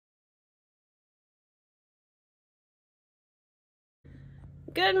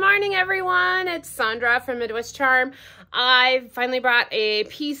Good morning, everyone. It's Sandra from Midwest Charm. I finally brought a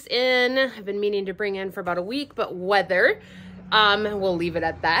piece in. I've been meaning to bring in for about a week, but weather. We'll leave it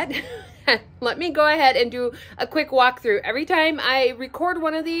at that. Let me go ahead and do a quick walkthrough. Every time I record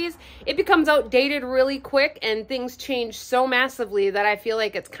one of these, it becomes outdated really quick and things change so massively that I feel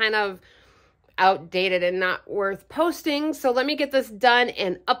like it's kind of outdated and not worth posting. So let me get this done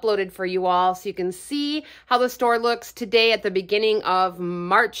and uploaded for you all so you can see how the store looks today at the beginning of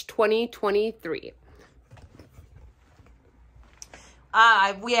March 2023.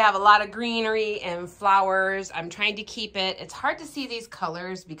 We have a lot of greenery and flowers. I'm trying to keep it, it's hard to see these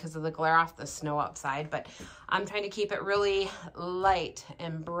colors because of the glare off the snow outside, but I'm trying to keep it really light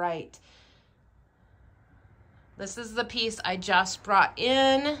and bright. This is the piece I just brought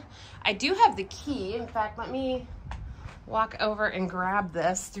in. I do have the key. In fact, let me walk over and grab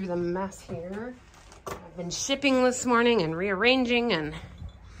this through the mess here. I've been shipping this morning and rearranging and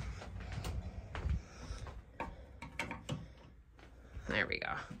there we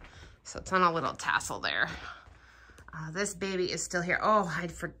go. So it's on a little tassel there. This baby is still here. Oh, I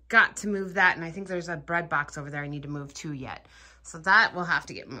forgot to move that. And I think there's a bread box over there I need to move too yet. So that will have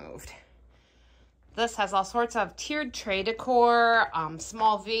to get moved. This has all sorts of tiered tray decor,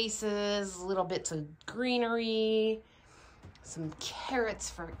 small vases, little bits of greenery, some carrots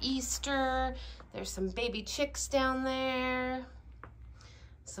for Easter. There's some baby chicks down there,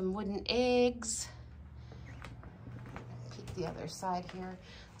 some wooden eggs. Peek the other side here.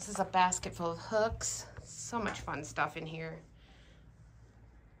 This is a basket full of hooks. So much fun stuff in here.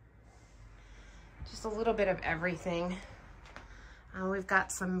 Just a little bit of everything. We've got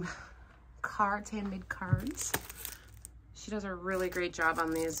some cards, handmade cards. She does a really great job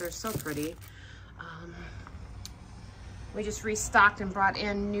on these. They're so pretty. We just restocked and brought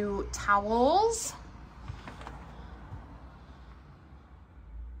in new towels.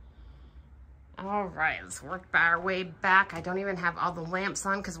 All right, let's work our way back. I don't even have all the lamps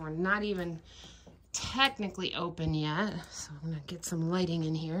on because we're not even technically open yet. So I'm gonna get some lighting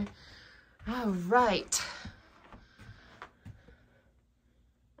in here. All right.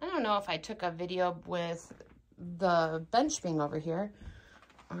 I don't know if I took a video with the bench being over here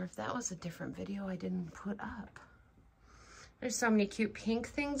or if that was a different video I didn't put up. There's so many cute pink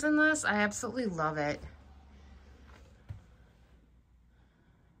things in this. I absolutely love it.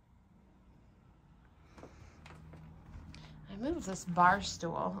 I moved this bar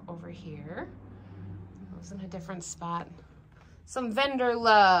stool over here. It was in a different spot. Some vendor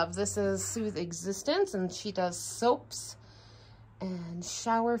love. This is Soothe Existence and she does soaps and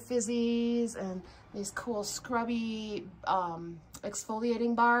shower fizzies and these cool scrubby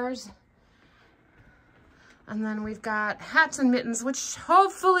exfoliating bars. And then we've got hats and mittens, which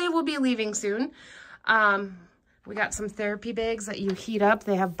hopefully will be leaving soon. We got some therapy bags that you heat up.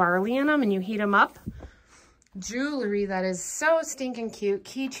 They have barley in them and you heat them up. Jewelry that is so stinking cute.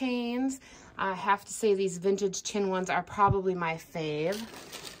 Keychains. I have to say these vintage tin ones are probably my fave.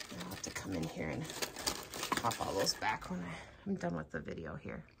 I'll have to come in here and pop all those back when I'm done with the video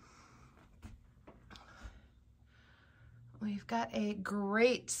here. We've got a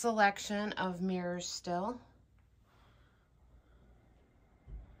great selection of mirrors still.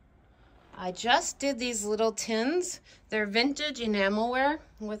 I just did these little tins. They're vintage enamelware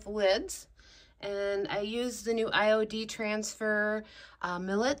with lids. And I used the new IOD transfer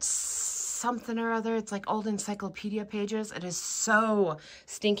millets, something or other. It's like old encyclopedia pages. It is so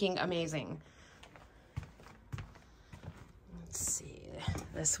stinking amazing. Let's see,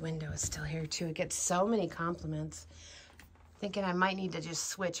 this window is still here too. It gets so many compliments. Thinking I might need to just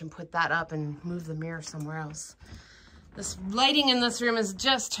switch and put that up and move the mirror somewhere else. This lighting in this room is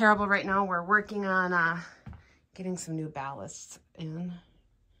just terrible right now. We're working on getting some new ballasts in.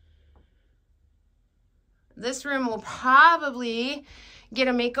 This room will probably get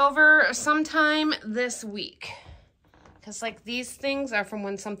a makeover sometime this week. Because like these things are from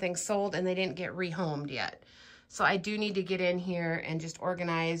when something sold and they didn't get rehomed yet. So I do need to get in here and just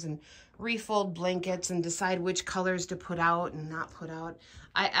organize and refold blankets and decide which colors to put out and not put out.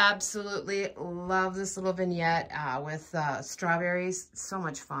 I absolutely love this little vignette with strawberries. So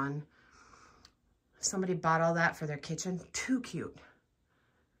much fun. Somebody bought all that for their kitchen. Too cute.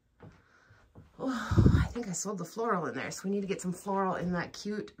 Oh, I think I sold the floral in there, so we need to get some floral in that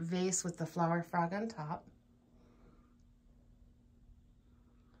cute vase with the flower frog on top.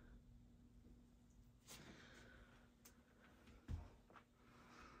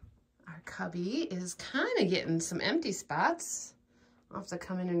 Our cubby is kind of getting some empty spots. I'll have to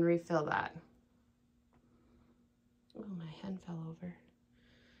come in and refill that. Oh, my hen fell over.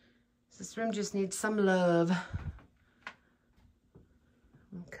 This room just needs some love.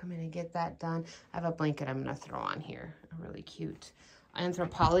 come in and get that done. I have a blanket I'm going to throw on here. A really cute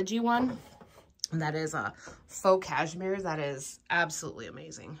Anthropology one. That is a faux cashmere. That is absolutely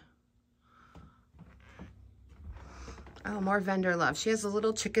amazing. Oh, more vendor love. She has the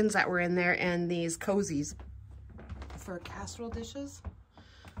little chickens that were in there and these cozies for casserole dishes.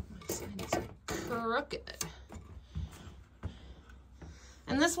 My sign is crooked.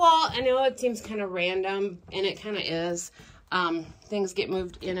 And this wall, I know it seems kind of random, and it kind of is. Things get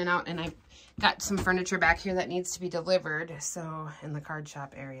moved in and out, and I've got some furniture back here that needs to be delivered, so in the card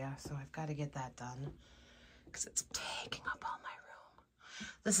shop area, so I've got to get that done because it's taking up all my room.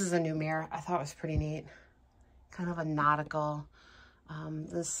 This is a new mirror. I thought it was pretty neat. Kind of a nautical.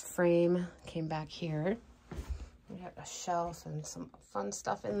 This frame came back here. We got a shelf and some fun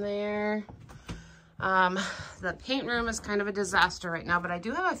stuff in there. The paint room is kind of a disaster right now, but I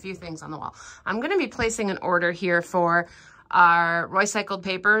do have a few things on the wall. I'm going to be placing an order here for our recycled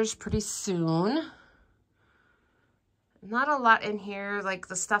papers pretty soon. Not a lot in here, like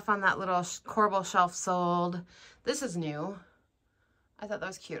the stuff on that little corbel shelf sold. This is new. I thought that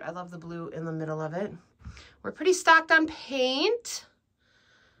was cute. I love the blue in the middle of it. We're pretty stocked on paint,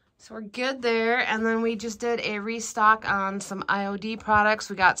 so we're good there. And then we just did a restock on some IOD products.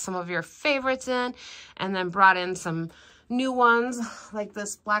 We got some of your favorites in, and then brought in some new ones, like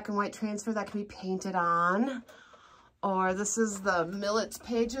this black and white transfer that can be painted on. Or this is the Millets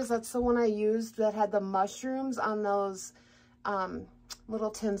pages. That's the one I used that had the mushrooms on those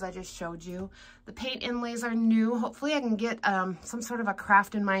little tins I just showed you. The paint inlays are new. Hopefully I can get some sort of a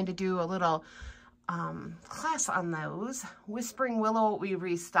craft in mind to do a little class on those. Whispering Willow we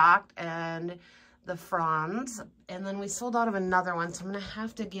restocked, and the fronds, and then we sold out of another one, so I'm gonna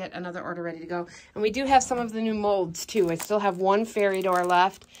have to get another order ready to go. And we do have some of the new molds too. I still have one fairy door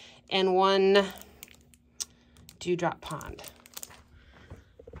left and one dewdrop pond.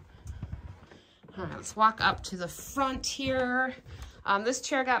 All right, let's walk up to the front here. This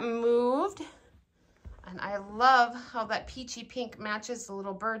chair got moved, and I love how that peachy pink matches the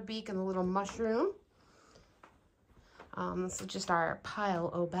little bird beak and the little mushroom. This is just our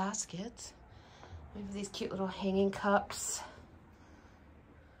pile o basket. We have these cute little hanging cups.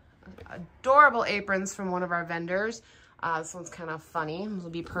 Adorable aprons from one of our vendors. This one's kind of funny. This will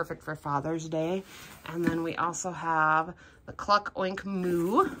be perfect for Father's Day. And then we also have the Cluck Oink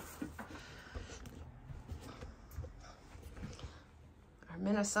Moo. Our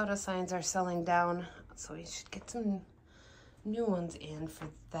Minnesota signs are selling down, so we should get some new ones in for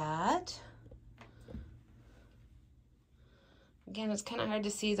that. Again, it's kind of hard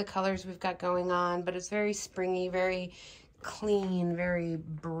to see the colors we've got going on, but it's very springy, very clean, very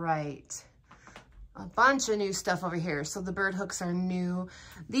bright. A bunch of new stuff over here. So the bird hooks are new.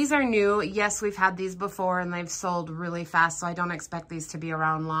 These are new. Yes, we've had these before and they've sold really fast, so I don't expect these to be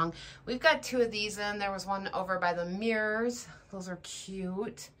around long. We've got two of these in. There was one over by the mirrors. Those are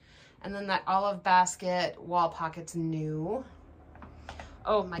cute. And then that olive basket wall pocket's new.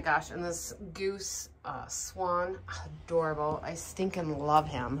 Oh my gosh, and this goose swan, adorable. I stinking love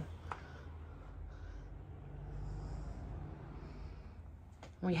him.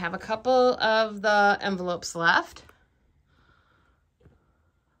 We have a couple of the envelopes left.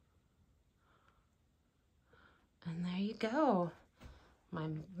 And there you go. My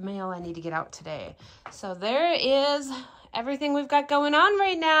mail I need to get out today. So there is everything we've got going on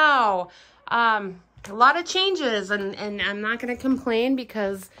right now. A lot of changes, and I'm not going to complain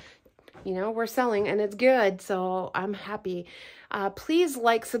because, you know, we're selling and it's good. So I'm happy. Please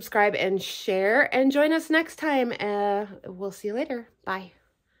like, subscribe, and share, and join us next time. We'll see you later. Bye.